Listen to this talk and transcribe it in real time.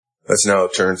Let's now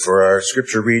turn for our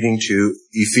scripture reading to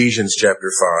Ephesians chapter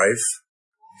 5.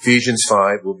 Ephesians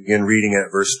 5, we'll begin reading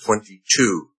at verse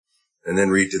 22, and then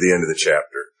read to the end of the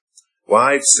chapter.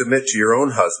 Wives, submit to your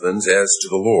own husbands as to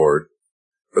the Lord.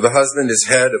 For the husband is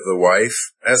head of the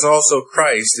wife, as also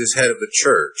Christ is head of the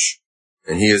church,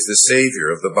 and he is the Savior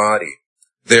of the body.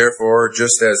 Therefore,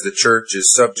 just as the church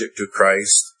is subject to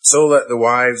Christ, so let the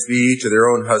wives be to their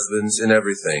own husbands in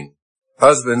everything.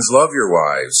 Husbands, love your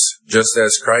wives, just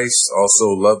as Christ also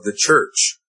loved the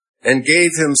church, and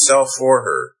gave himself for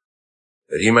her,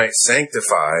 that he might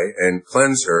sanctify and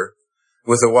cleanse her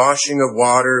with the washing of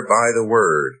water by the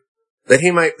word, that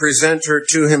he might present her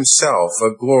to himself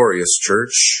a glorious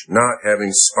church, not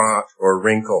having spot or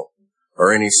wrinkle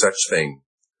or any such thing,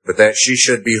 but that she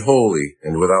should be holy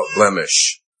and without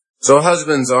blemish. So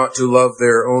husbands ought to love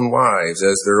their own wives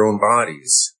as their own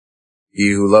bodies.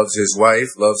 He who loves his wife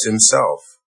loves himself.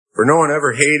 For no one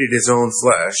ever hated his own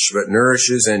flesh, but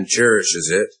nourishes and cherishes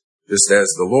it, just as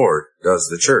the Lord does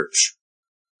the church.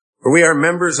 For we are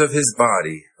members of his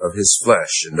body, of his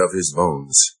flesh, and of his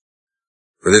bones.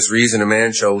 For this reason a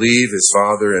man shall leave his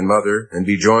father and mother, and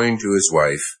be joined to his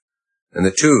wife, and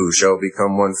the two shall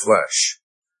become one flesh.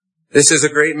 This is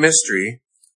a great mystery,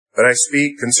 but I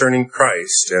speak concerning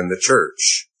Christ and the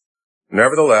church.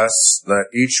 Nevertheless, let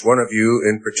each one of you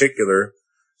in particular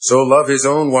so love his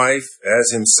own wife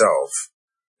as himself,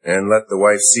 and let the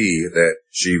wife see that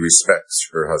she respects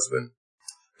her husband.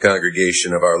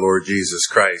 Congregation of our Lord Jesus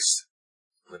Christ,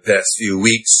 in the past few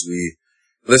weeks we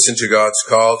listened to God's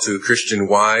call to Christian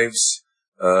wives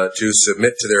to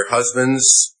submit to their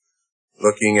husbands,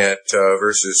 looking at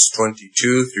verses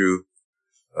 22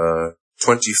 through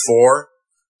 24,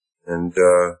 and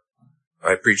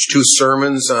I preached 2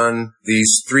 sermons on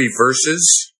these 3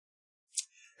 verses,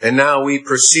 and now we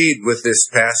proceed with this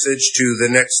passage to the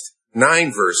next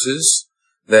 9 verses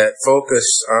that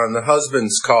focus on the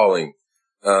husband's calling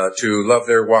to love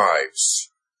their wives.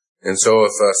 And so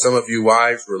if some of you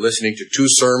wives were listening to 2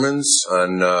 sermons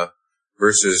on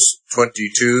verses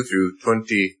 22 through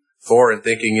 24 and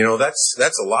thinking,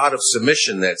 that's a lot of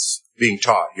submission that's being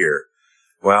taught here.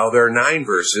 Well, there are 9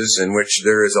 verses in which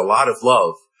there is a lot of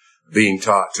love being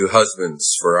taught to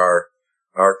husbands for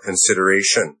our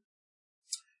consideration.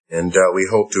 And we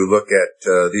hope to look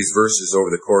at these verses over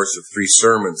the course of 3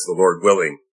 sermons, the Lord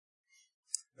willing.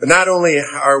 But not only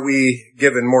are we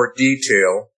given more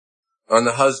detail on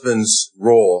the husband's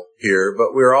role here,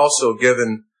 but we're also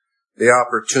given the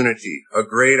opportunity, a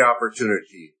great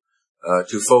opportunity,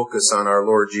 to focus on our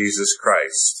Lord Jesus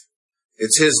Christ.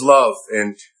 It's his love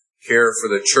and care for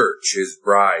the church, his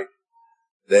bride,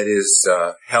 that is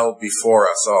held before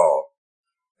us all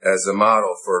as a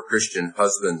model for Christian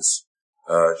husbands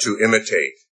to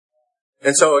imitate.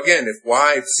 And so again, if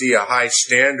wives see a high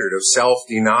standard of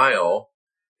self-denial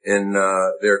in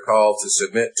their call to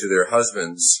submit to their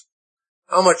husbands,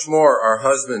 how much more are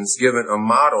husbands given a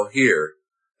model here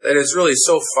that is really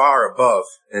so far above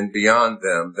and beyond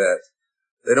them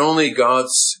that only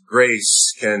God's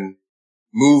grace can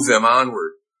move them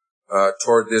onward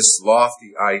toward this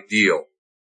lofty ideal.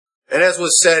 And as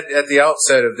was said at the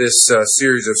outset of this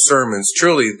series of sermons,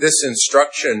 truly this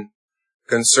instruction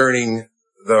concerning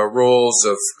the roles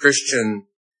of Christian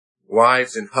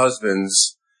wives and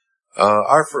husbands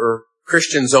are for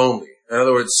Christians only. In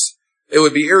other words, it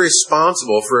would be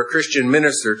irresponsible for a Christian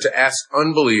minister to ask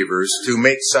unbelievers to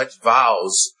make such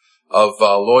vows of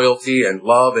loyalty and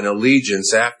love and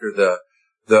allegiance after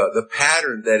the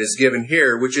pattern that is given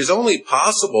here, which is only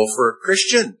possible for a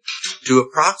Christian to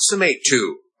approximate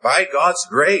to by God's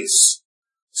grace.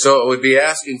 So it would be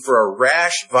asking for a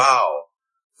rash vow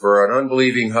for an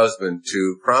unbelieving husband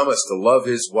to promise to love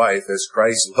his wife as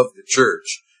Christ loved the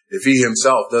church if he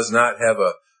himself does not have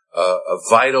a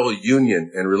vital union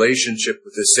and relationship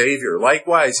with the Savior.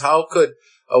 Likewise, how could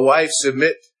a wife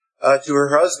submit to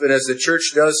her husband as the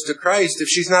church does to Christ if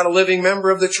she's not a living member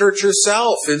of the church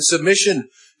herself in submission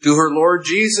to her Lord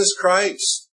Jesus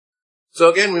Christ? So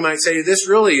again, we might say this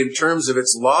really, in terms of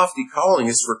its lofty calling,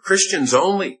 is for Christians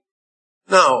only.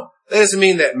 Now, that doesn't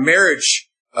mean that marriage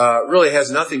really has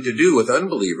nothing to do with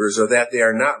unbelievers, or that they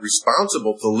are not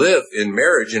responsible to live in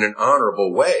marriage in an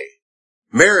honorable way.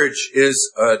 Marriage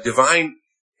is a divine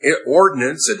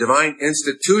ordinance, a divine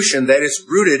institution that is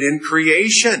rooted in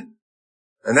creation.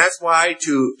 And that's why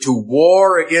to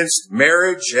war against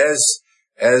marriage as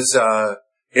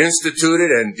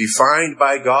instituted and defined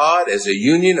by God as a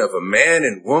union of a man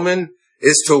and woman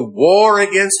is to war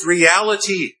against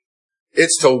reality.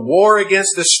 It's to war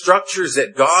against the structures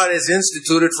that God has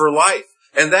instituted for life.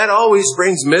 And that always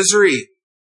brings misery.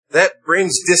 That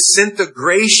brings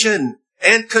disintegration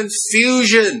and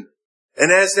confusion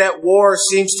And as that war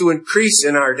seems to increase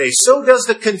in our day, so does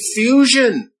the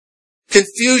confusion.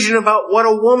 Confusion about what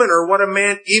a woman or what a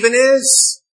man even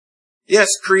is. Yes,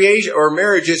 creation or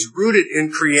marriage is rooted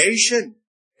in creation.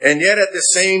 And yet at the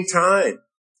same time,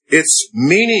 its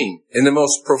meaning in the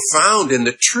most profound, in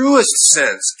the truest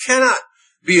sense, cannot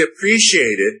be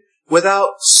appreciated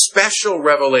without special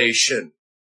revelation,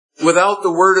 without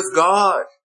the Word of God.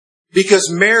 Because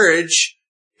marriage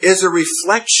is a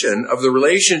reflection of the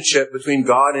relationship between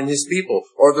God and His people,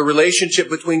 or the relationship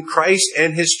between Christ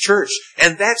and His church.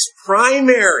 And that's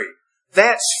primary.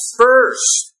 That's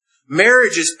first.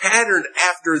 Marriage is patterned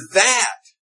after that.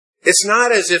 It's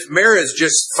not as if marriage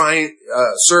just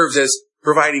serves as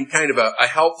providing kind of a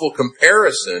helpful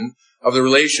comparison of the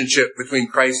relationship between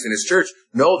Christ and His church.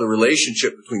 No, the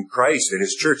relationship between Christ and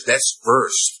His church, that's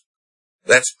first.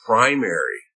 That's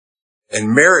primary.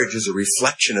 And marriage is a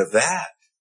reflection of that.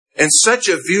 And such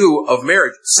a view of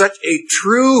marriage, such a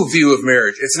true view of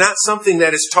marriage, it's not something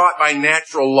that is taught by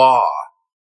natural law.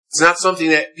 It's not something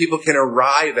that people can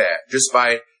arrive at just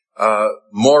by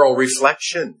moral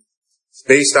reflection. It's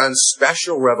based on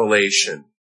special revelation.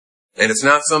 And it's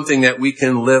not something that we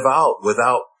can live out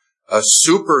without a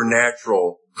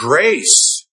supernatural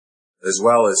grace as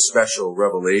well as special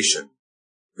revelation.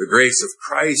 The grace of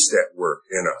Christ at work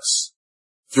in us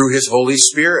through His Holy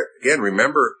Spirit. Again,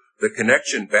 remember the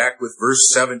connection back with verse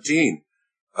 17,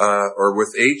 or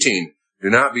with 18. Do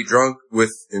not be drunk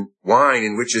with wine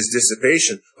in which is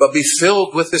dissipation, but be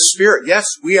filled with the Spirit. Yes,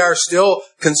 we are still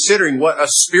considering what a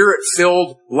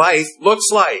Spirit-filled life looks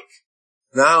like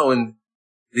now in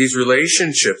these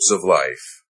relationships of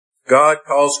life. God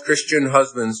calls Christian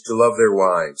husbands to love their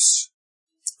wives.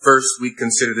 First, we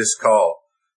consider this call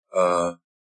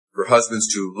for husbands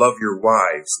to love your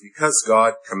wives because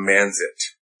God commands it.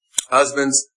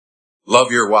 Husbands,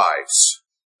 love your wives.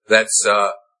 That's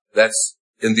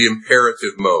in the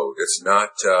imperative mode. It's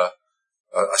not a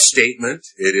statement.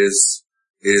 It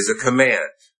is a command.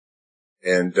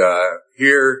 And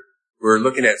here we're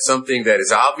looking at something that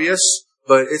is obvious,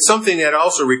 but it's something that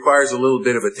also requires a little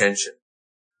bit of attention.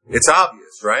 It's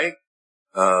obvious, right?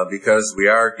 Because we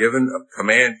are given a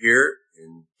command here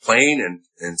in plain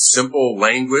and simple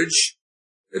language.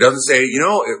 It doesn't say,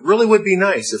 it really would be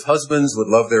nice if husbands would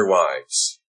love their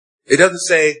wives. It doesn't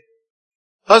say,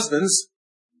 husbands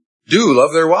do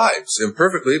love their wives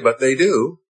imperfectly, but they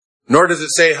do. Nor does it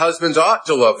say husbands ought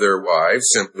to love their wives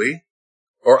simply,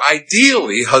 or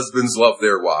ideally husbands love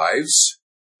their wives.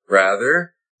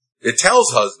 Rather, it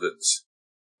tells husbands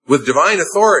with divine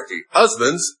authority,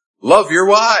 husbands, love your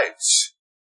wives.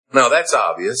 Now that's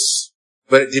obvious,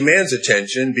 but it demands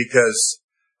attention because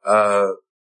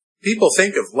people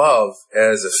think of love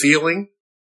as a feeling.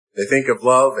 They think of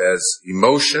love as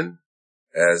emotion,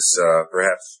 as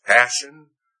perhaps passion,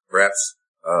 perhaps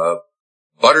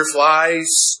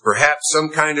butterflies, perhaps some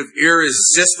kind of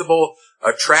irresistible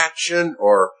attraction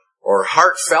or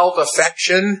heartfelt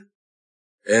affection.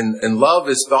 And love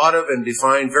is thought of and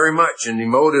defined very much in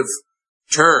emotive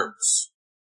terms.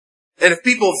 And if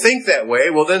people think that way,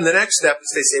 well then the next step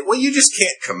is they say, well, you just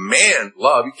can't command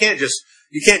love. You can't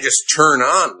just turn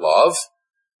on love.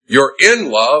 You're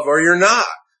in love or you're not.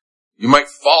 You might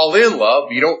fall in love,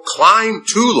 but you don't climb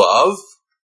to love.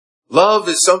 Love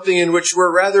is something in which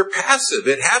we're rather passive.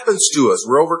 It happens to us.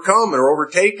 We're overcome or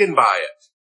overtaken by it.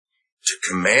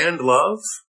 To command love?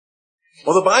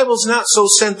 Well, the Bible's not so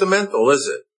sentimental, is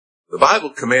it? The Bible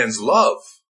commands love.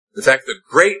 In fact, the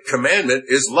great commandment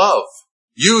is love.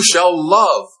 You shall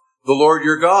love the Lord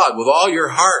your God with all your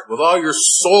heart, with all your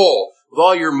soul, with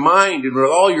all your mind, and with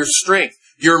all your strength.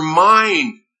 Your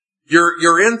mind,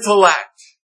 your intellect,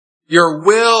 your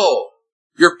will,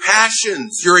 your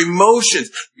passions, your emotions,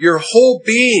 your whole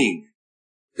being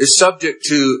is subject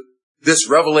to this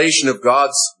revelation of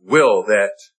God's will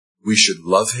that we should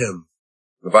love Him.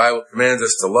 The Bible commands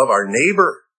us to love our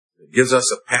neighbor. It gives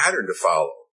us a pattern to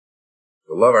follow.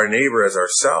 To love our neighbor as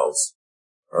ourselves.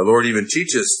 Our Lord even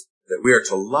teaches that we are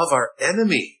to love our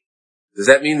enemy. Does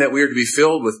that mean that we are to be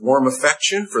filled with warm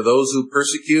affection for those who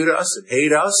persecute us and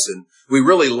hate us, and we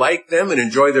really like them and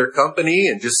enjoy their company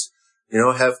and just,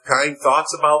 have kind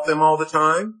thoughts about them all the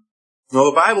time?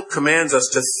 No, the Bible commands us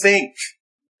to think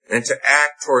and to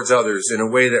act towards others in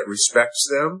a way that respects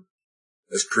them,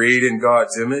 as created in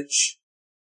God's image,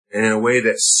 and in a way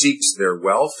that seeks their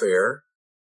welfare,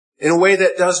 in a way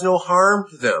that does no harm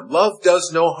to them. Love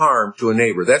does no harm to a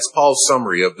neighbor. That's Paul's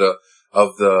summary of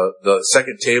the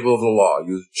second table of the law.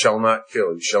 You shall not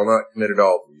kill. You shall not commit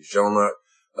adultery. You shall not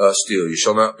steal. You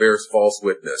shall not bear false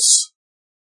witness.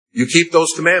 You keep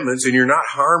those commandments and you're not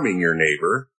harming your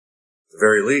neighbor, at the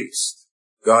very least.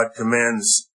 God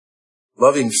commands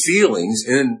loving feelings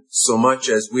in so much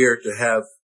as we are to have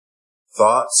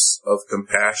thoughts of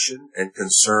compassion and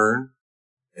concern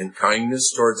and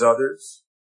kindness towards others.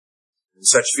 And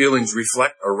such feelings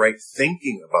reflect a right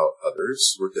thinking about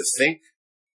others. We're to think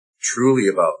truly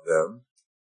about them.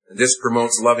 And this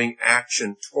promotes loving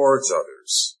action towards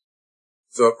others.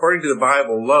 So according to the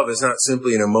Bible, love is not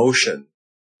simply an emotion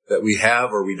that we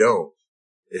have or we don't.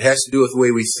 It has to do with the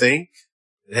way we think.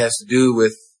 It has to do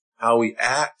with how we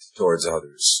act towards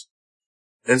others.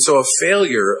 And so a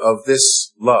failure of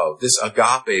this love, this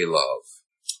agape love,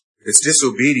 it's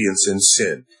disobedience and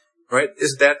sin, right?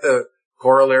 Isn't that the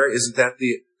corollary? Isn't that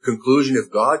the conclusion?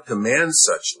 If God commands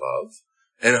such love,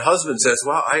 and a husband says,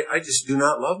 well, I just do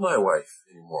not love my wife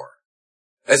anymore.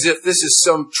 As if this is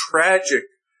some tragic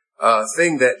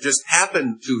thing that just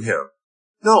happened to him.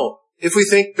 No, if we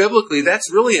think biblically,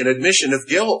 that's really an admission of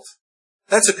guilt.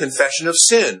 That's a confession of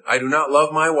sin. I do not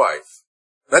love my wife.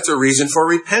 That's a reason for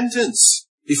repentance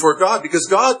before God, because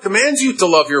God commands you to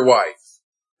love your wife.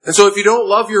 And so if you don't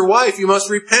love your wife, you must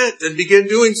repent and begin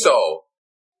doing so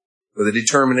with a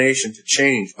determination to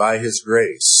change by His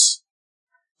grace.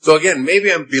 So again,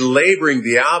 maybe I'm belaboring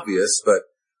the obvious, but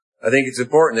I think it's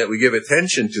important that we give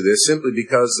attention to this simply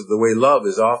because of the way love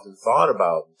is often thought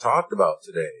about and talked about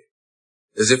today.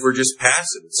 As if we're just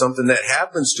passive. It's something that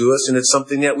happens to us and it's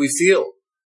something that we feel.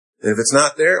 And if it's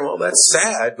not there, well, that's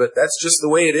sad, but that's just the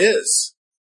way it is.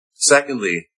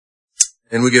 Secondly,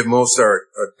 and we give most of our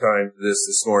time to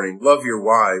this morning, love your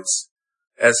wives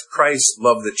as Christ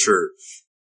loved the church.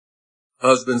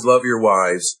 Husbands, love your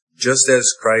wives just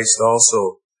as Christ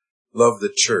also loved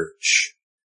the church.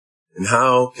 And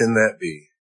how can that be?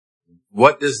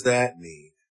 What does that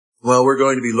mean? Well, we're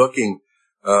going to be looking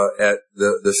at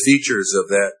the features of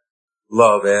that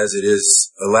love as it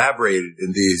is elaborated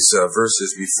in these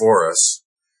verses before us.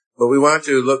 But we want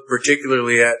to look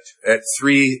particularly at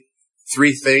three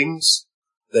things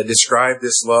that describe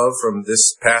this love from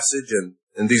this passage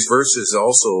and these verses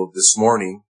also this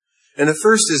morning. And the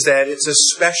first is that it's a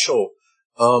special,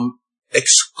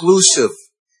 exclusive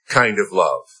kind of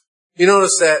love. You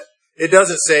notice that it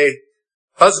doesn't say,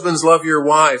 husbands, love your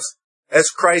wives as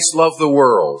Christ loved the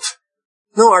world.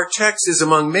 No, our text is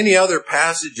among many other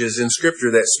passages in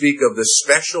Scripture that speak of the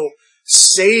special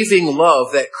saving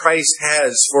love that Christ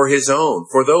has for His own,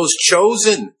 for those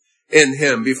chosen in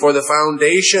Him before the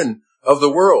foundation of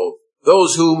the world,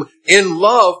 those whom in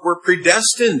love were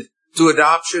predestined to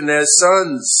adoption as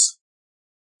sons.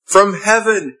 From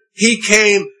heaven He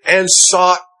came and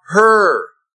sought her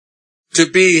to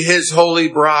be His holy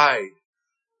bride.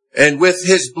 And with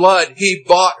His blood He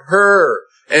bought her,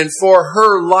 and for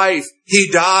her life He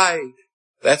died.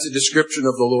 That's a description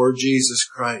of the Lord Jesus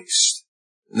Christ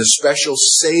and the special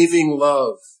saving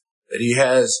love that He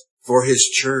has for His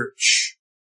church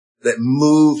that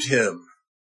moved Him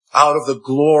out of the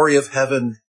glory of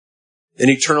heaven in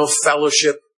eternal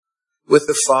fellowship with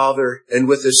the Father and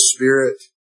with His Spirit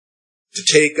to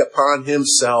take upon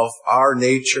Himself our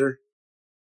nature.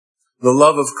 The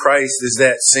love of Christ is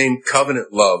that same covenant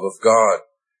love of God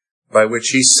by which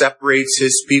He separates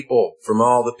His people from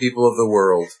all the people of the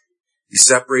world. He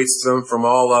separates them from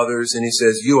all others and He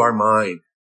says, you are mine.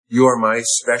 You are my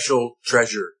special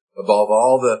treasure above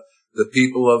all the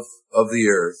people of the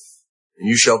earth. And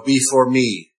you shall be for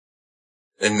me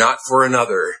and not for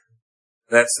another.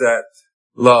 That's that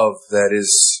love that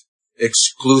is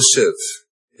exclusive.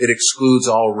 It excludes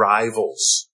all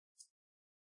rivals.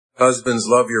 Husbands,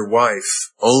 love your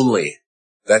wife only.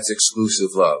 That's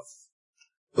exclusive love.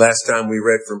 Last time we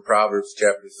read from Proverbs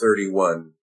chapter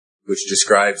 31, which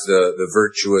describes the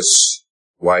virtuous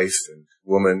wife and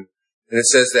woman. And it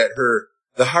says that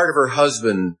the heart of her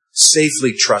husband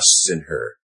safely trusts in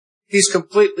her. He's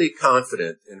completely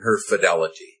confident in her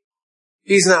fidelity.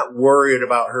 He's not worried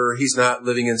about her. He's not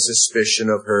living in suspicion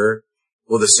of her.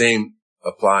 Well, the same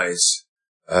applies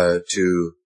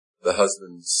to the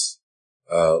husband's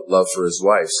love for his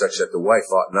wife, such that the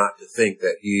wife ought not to think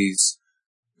that he's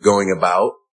going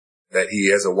about, that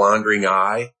he has a wandering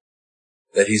eye,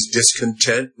 that he's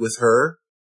discontent with her,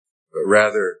 but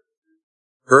rather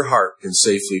her heart can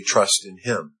safely trust in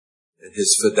him and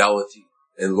his fidelity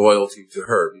and loyalty to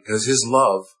her, because his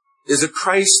love is a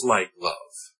Christ-like love.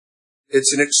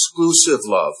 It's an exclusive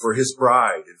love for his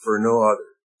bride and for no other.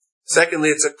 Secondly,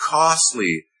 it's a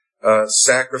costly,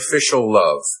 sacrificial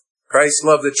love. Christ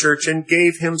loved the church and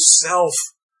gave Himself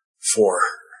for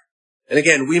her. And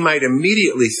again, we might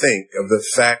immediately think of the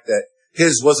fact that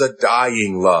His was a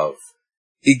dying love.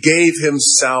 He gave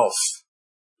Himself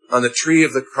on the tree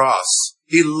of the cross.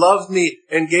 He loved me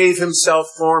and gave Himself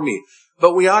for me.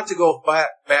 But we ought to go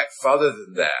back further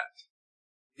than that.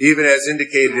 Even as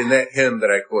indicated in that hymn that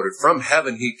I quoted, from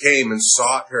heaven he came and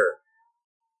sought her.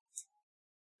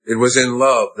 It was in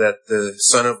love that the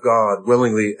Son of God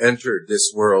willingly entered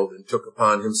this world and took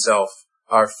upon himself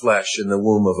our flesh in the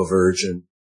womb of a virgin.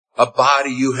 A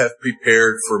body you have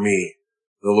prepared for me,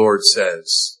 the Lord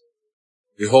says.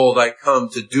 Behold, I come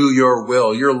to do your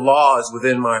will. Your law is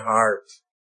within my heart.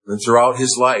 And throughout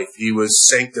his life, he was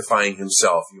sanctifying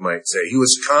himself, you might say. He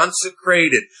was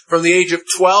consecrated. From the age of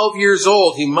 12 years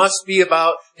old, he must be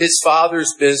about his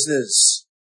Father's business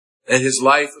and his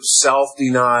life of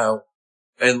self-denial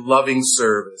and loving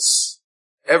service.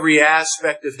 Every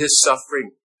aspect of his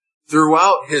suffering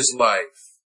throughout his life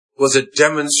was a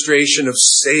demonstration of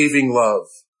saving love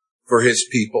for his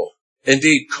people.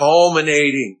 Indeed,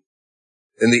 culminating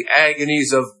in the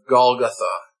agonies of Golgotha.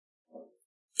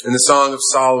 In the Song of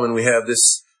Solomon, we have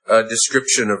this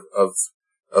description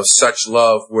of such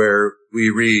love where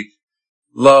we read,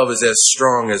 love is as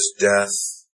strong as death.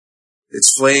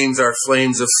 Its flames are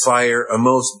flames of fire, a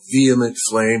most vehement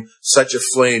flame. Such a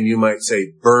flame, you might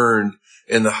say, burned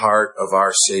in the heart of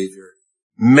our Savior.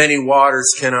 Many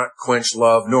waters cannot quench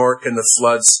love, nor can the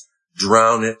floods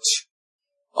drown it.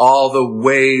 All the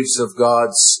waves of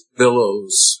God's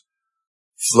billows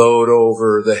flowed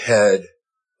over the head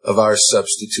of our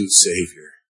substitute Savior.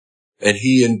 And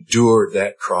he endured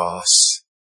that cross.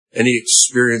 And he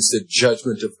experienced the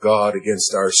judgment of God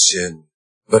against our sin.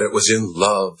 But it was in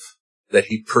love that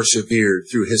he persevered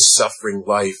through his suffering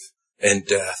life and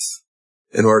death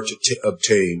in order to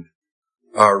obtain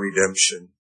our redemption.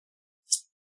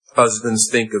 Husbands,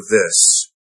 think of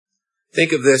this.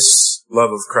 Think of this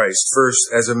love of Christ first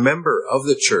as a member of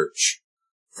the church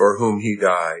for whom he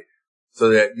died, so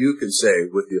that you can say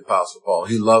with the Apostle Paul,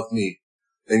 he loved me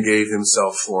and gave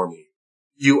himself for me.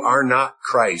 You are not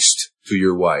Christ to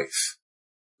your wife.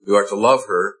 You are to love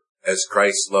her as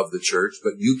Christ loved the church,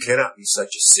 but you cannot be such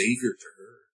a Savior to her.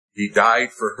 He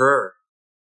died for her,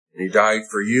 and he died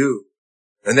for you.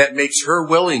 And that makes her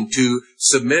willing to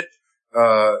submit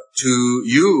to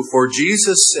you for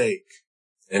Jesus' sake.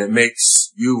 And it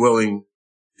makes you willing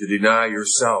to deny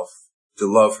yourself, to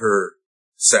love her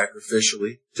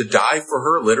sacrificially, to die for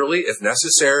her, literally, if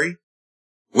necessary.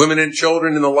 Women and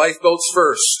children in the lifeboats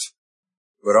first,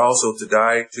 but also to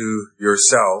die to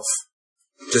yourself,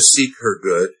 to seek her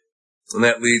good. And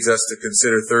that leads us to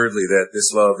consider, thirdly, that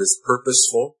this love is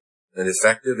purposeful and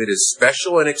effective. It is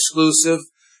special and exclusive.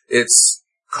 It's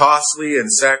costly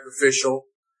and sacrificial.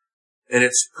 And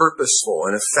it's purposeful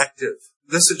and effective.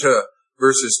 Listen to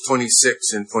verses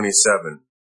 26 and 27.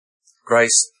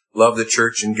 Christ loved the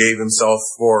church and gave himself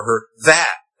for her.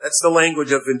 That's the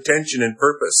language of intention and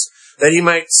purpose. That he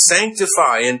might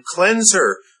sanctify and cleanse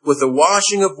her with the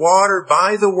washing of water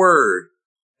by the word.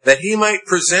 That he might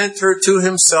present her to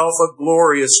himself a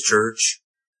glorious church,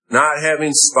 not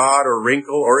having spot or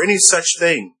wrinkle or any such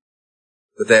thing,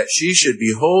 but that she should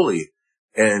be holy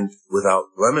and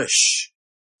without blemish.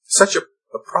 Such a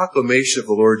proclamation of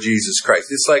the Lord Jesus Christ.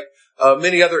 It's like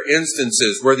many other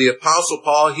instances where the Apostle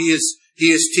Paul, he is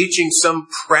teaching some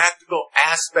practical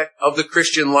aspect of the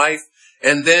Christian life,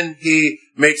 and then he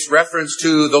makes reference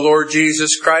to the Lord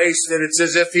Jesus Christ, and it's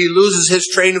as if he loses his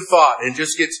train of thought and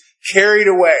just gets carried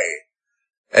away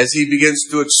as he begins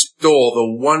to extol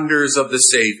the wonders of the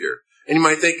Savior. And you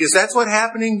might think, is that what's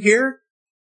happening here?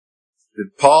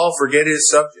 Did Paul forget his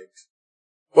subject?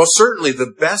 Well, certainly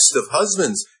the best of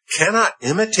husbands cannot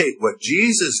imitate what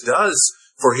Jesus does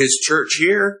for his church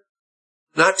here.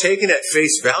 Not taken at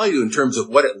face value in terms of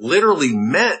what it literally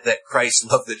meant that Christ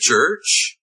loved the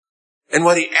church and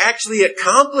what he actually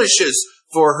accomplishes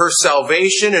for her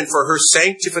salvation and for her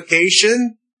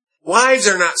sanctification. Wives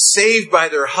are not saved by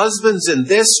their husbands in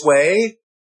this way.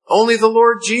 Only the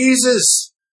Lord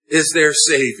Jesus is their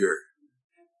Savior.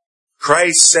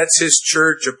 Christ sets his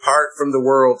church apart from the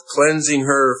world, cleansing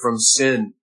her from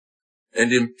sin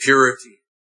and impurity.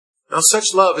 Now,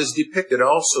 such love is depicted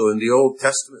also in the Old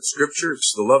Testament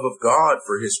scriptures, the love of God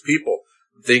for his people.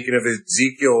 I'm thinking of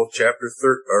Ezekiel chapter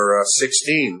 16.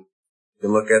 You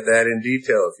can look at that in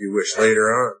detail if you wish later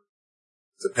on.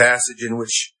 It's a passage in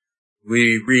which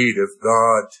we read of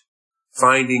God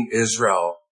finding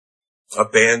Israel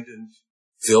abandoned,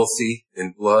 filthy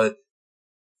in blood.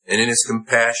 And in his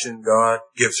compassion, God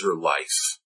gives her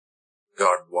life.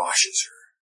 God washes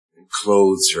her and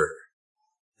clothes her.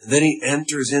 And then he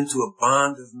enters into a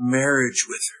bond of marriage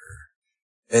with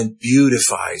her and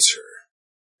beautifies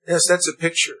her. Yes, that's a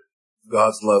picture of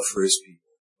God's love for his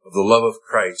people, of the love of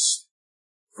Christ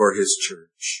for his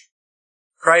church.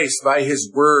 Christ, by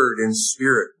his word and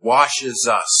spirit, washes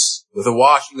us with a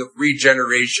washing of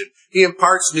regeneration. He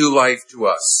imparts new life to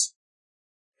us.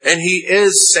 And he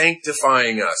is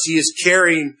sanctifying us. He is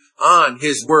carrying on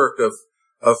his work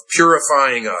of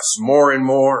purifying us more and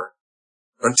more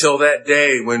until that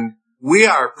day when we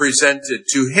are presented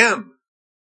to him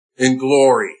in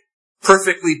glory,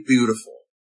 perfectly beautiful,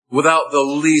 without the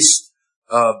least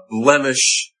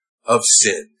blemish of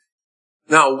sin.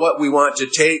 Now, what we want to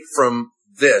take from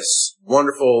this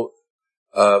wonderful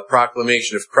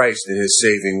proclamation of Christ and his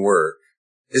saving work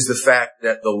is the fact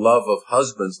that the love of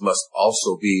husbands must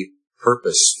also be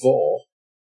purposeful.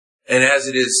 And as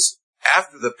it is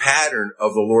after the pattern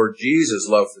of the Lord Jesus'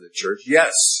 love for the church,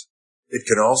 yes, it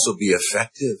can also be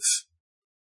effective.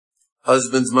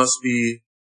 Husbands must be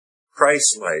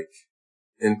Christ-like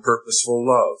in purposeful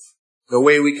love. The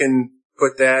way we can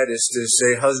put that is to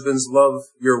say, husbands, love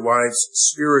your wives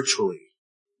spiritually.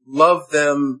 Love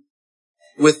them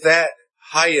with that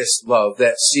highest love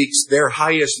that seeks their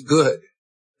highest good,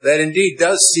 that indeed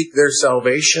does seek their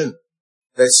salvation,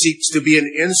 that seeks to be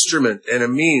an instrument and a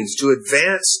means to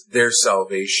advance their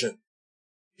salvation.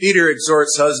 Peter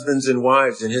exhorts husbands and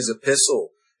wives in his epistle,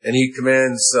 and he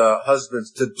commands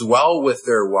husbands to dwell with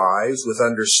their wives with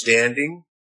understanding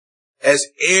as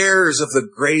heirs of the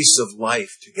grace of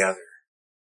life together,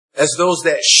 as those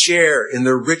that share in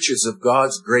the riches of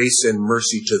God's grace and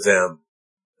mercy to them.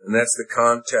 And that's the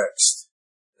context.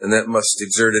 And that must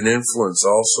exert an influence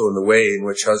also in the way in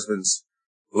which husbands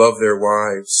love their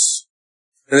wives.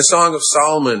 In the Song of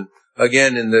Solomon,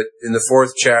 again in the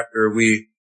 4th chapter, we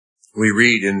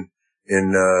read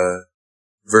in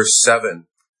verse 7,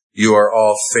 "You are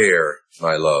all fair,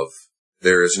 my love.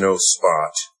 There is no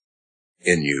spot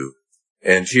in you."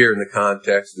 And here in the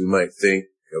context, we might think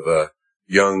of a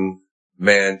young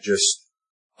man just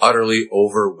utterly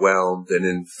overwhelmed and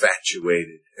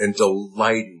infatuated and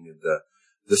delighting in the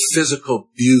physical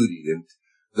beauty and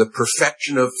the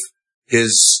perfection of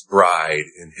his bride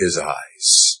in his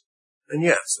eyes. And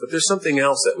yes, but there's something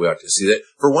else that we ought to see. That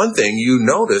for one thing, you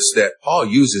notice that Paul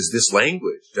uses this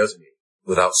language, doesn't he?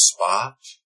 Without spot,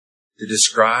 to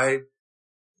describe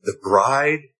the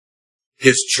bride,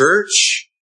 his church,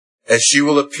 as she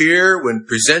will appear when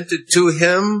presented to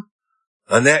him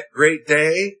on that great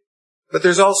day. But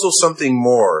there's also something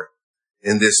more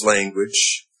in this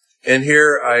language. And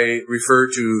here I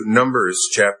refer to Numbers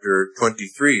chapter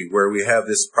 23, where we have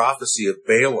this prophecy of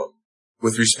Balaam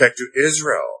with respect to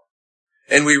Israel.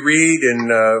 And we read in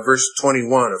verse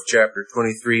 21 of chapter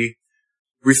 23,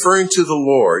 referring to the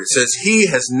Lord, it says, "He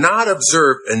has not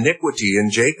observed iniquity in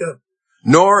Jacob,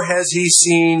 nor has he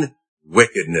seen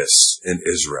wickedness in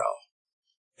Israel."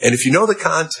 And if you know the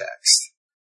context,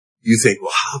 you think,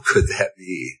 well, how could that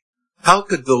be? How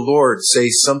could the Lord say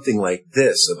something like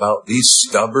this about these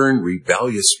stubborn,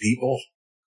 rebellious people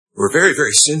who are very,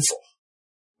 very sinful?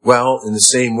 Well, in the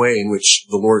same way in which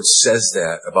the Lord says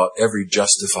that about every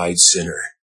justified sinner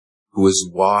who is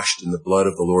washed in the blood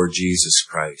of the Lord Jesus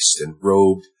Christ and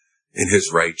robed in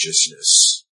his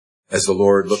righteousness. As the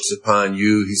Lord looks upon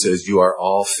you, he says, "You are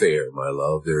all fair, my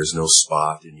love. There is no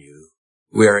spot in you."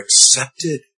 We are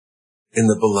accepted in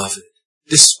the beloved,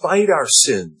 despite our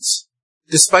sins.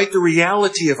 Despite the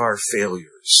reality of our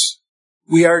failures,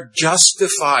 we are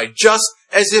justified just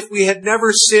as if we had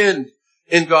never sinned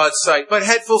in God's sight, but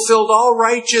had fulfilled all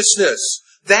righteousness.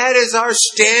 That is our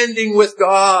standing with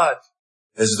God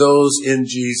as those in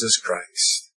Jesus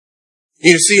Christ.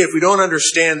 You see, if we don't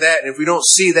understand that, and if we don't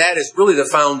see that as really the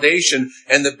foundation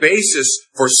and the basis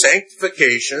for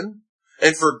sanctification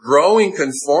and for growing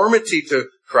conformity to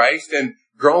Christ and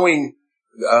growing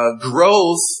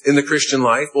growth in the Christian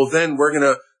life, well, then we're going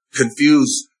to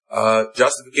confuse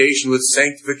justification with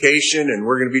sanctification, and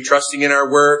we're going to be trusting in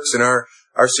our works, and our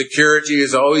security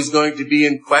is always going to be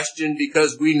in question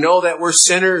because we know that we're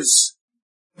sinners.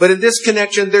 But in this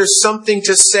connection, there's something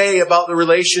to say about the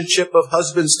relationship of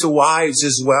husbands to wives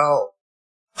as well.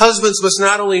 Husbands must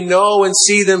not only know and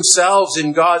see themselves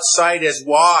in God's sight as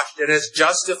washed and as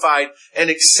justified and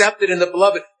accepted in the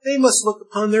beloved, they must look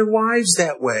upon their wives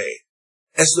that way,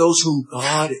 as those whom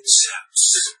God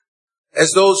accepts,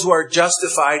 as those who are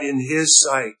justified in his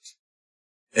sight.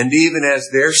 And even as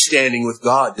their standing with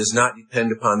God does not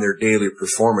depend upon their daily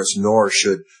performance, nor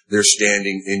should their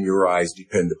standing in your eyes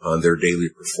depend upon their daily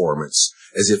performance,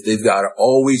 as if they've got to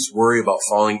always worry about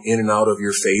falling in and out of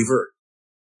your favor.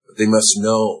 But they must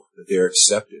know that they're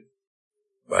accepted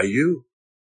by you.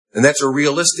 And that's a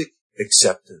realistic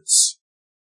acceptance.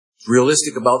 It's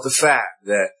realistic about the fact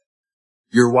that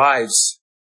your wives,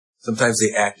 sometimes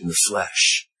they act in the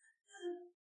flesh,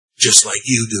 just like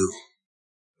you do.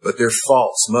 But their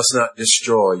faults must not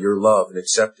destroy your love and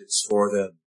acceptance for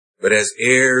them. But as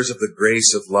heirs of the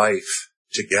grace of life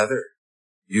together,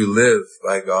 you live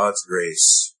by God's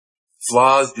grace.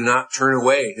 Flaws do not turn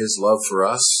away his love for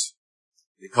us.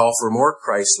 They call for more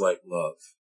Christ-like love,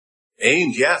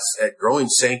 aimed, yes, at growing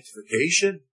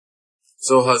sanctification.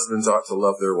 So husbands ought to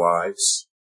love their wives.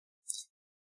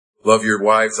 Love your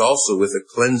wives also with a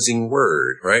cleansing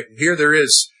word, right? Here there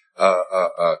is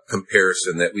a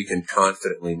comparison that we can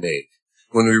confidently make.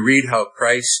 When we read how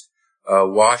Christ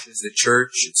washes the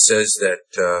church, it says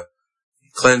that he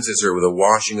cleanses her with a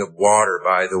washing of water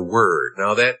by the word.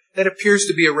 Now that appears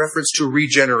to be a reference to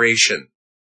regeneration,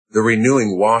 the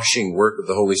renewing, washing work of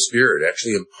the Holy Spirit,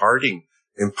 actually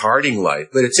imparting life.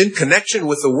 But it's in connection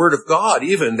with the Word of God,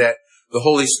 even, that the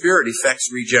Holy Spirit effects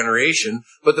regeneration.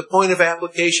 But the point of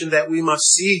application that we must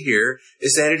see here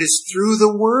is that it is through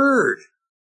the Word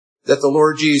that the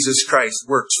Lord Jesus Christ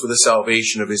works for the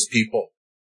salvation of his people.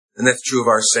 And that's true of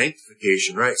our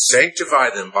sanctification, right? Sanctify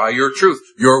them by your truth.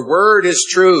 Your word is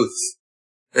truth.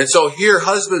 And so here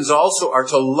husbands also are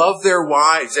to love their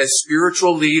wives as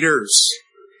spiritual leaders,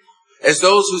 as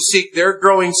those who seek their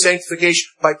growing sanctification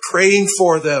by praying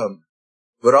for them,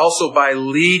 but also by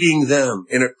leading them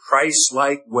in a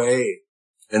Christ-like way.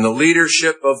 And the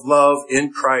leadership of love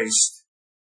in Christ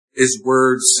is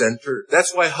word-centered.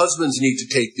 That's why husbands need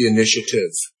to take the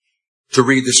initiative to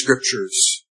read the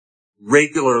Scriptures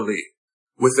regularly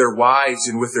with their wives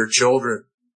and with their children.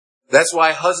 That's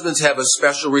why husbands have a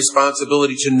special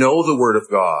responsibility to know the Word of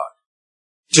God,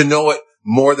 to know it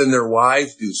more than their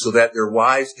wives do, so that their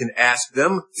wives can ask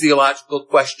them theological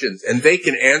questions and they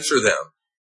can answer them.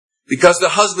 Because the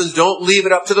husbands don't leave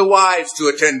it up to the wives to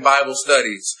attend Bible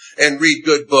studies and read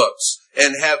good books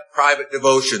and have private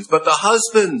devotions, but the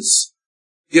husbands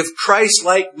give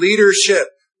Christ-like leadership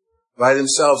by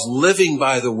themselves, living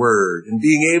by the Word and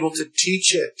being able to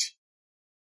teach it,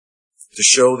 to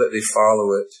show that they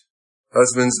follow it.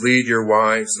 Husbands, lead your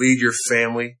wives, lead your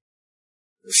family,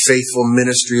 the faithful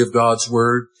ministry of God's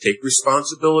Word. Take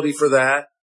responsibility for that.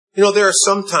 You know, there are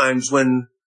some times when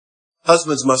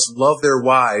husbands must love their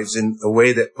wives in a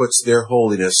way that puts their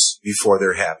holiness before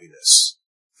their happiness.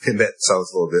 And that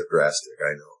sounds a little bit drastic,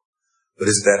 I know. But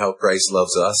isn't that how Christ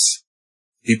loves us?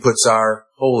 He puts our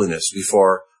holiness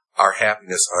before our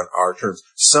happiness on our terms.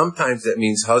 Sometimes that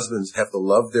means husbands have to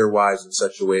love their wives in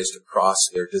such a way as to cross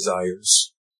their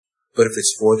desires. But if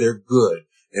it's for their good,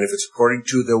 and if it's according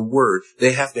to the Word,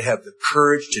 they have to have the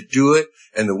courage to do it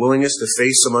and the willingness to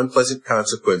face some unpleasant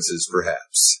consequences,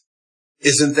 perhaps.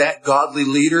 Isn't that godly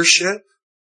leadership?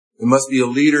 It must be a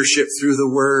leadership through the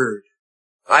Word.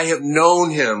 I have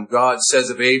known him, God says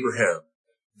of Abraham,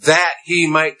 that he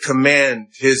might command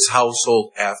his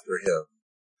household after him.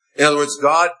 In other words,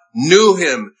 God knew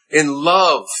him in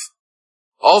love,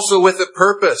 also with the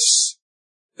purpose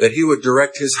that he would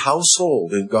direct his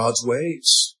household in God's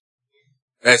ways.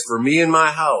 As for me and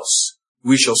my house,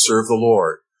 we shall serve the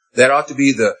Lord. That ought to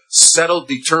be the settled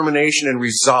determination and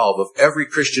resolve of every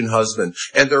Christian husband.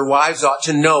 And their wives ought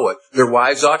to know it. Their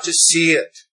wives ought to see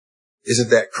it.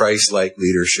 Isn't that Christ-like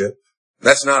leadership?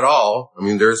 That's not all. I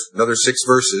mean, there's another 6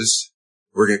 verses.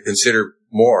 We're going to consider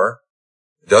more.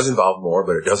 It does involve more,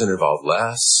 but it doesn't involve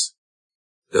less.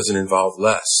 It doesn't involve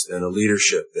less than a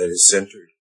leadership that is centered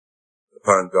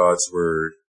upon God's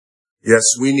Word. Yes,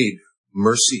 we need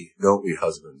mercy, don't we,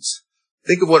 husbands?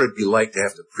 Think of what it'd be like to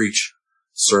have to preach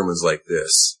sermons like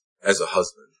this as a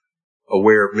husband,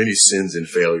 aware of many sins and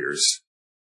failures.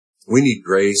 We need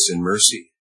grace and mercy.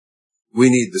 We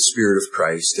need the Spirit of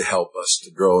Christ to help us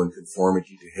to grow in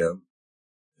conformity to Him,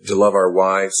 to love our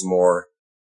wives more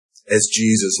as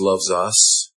Jesus loves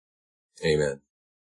us. Amen.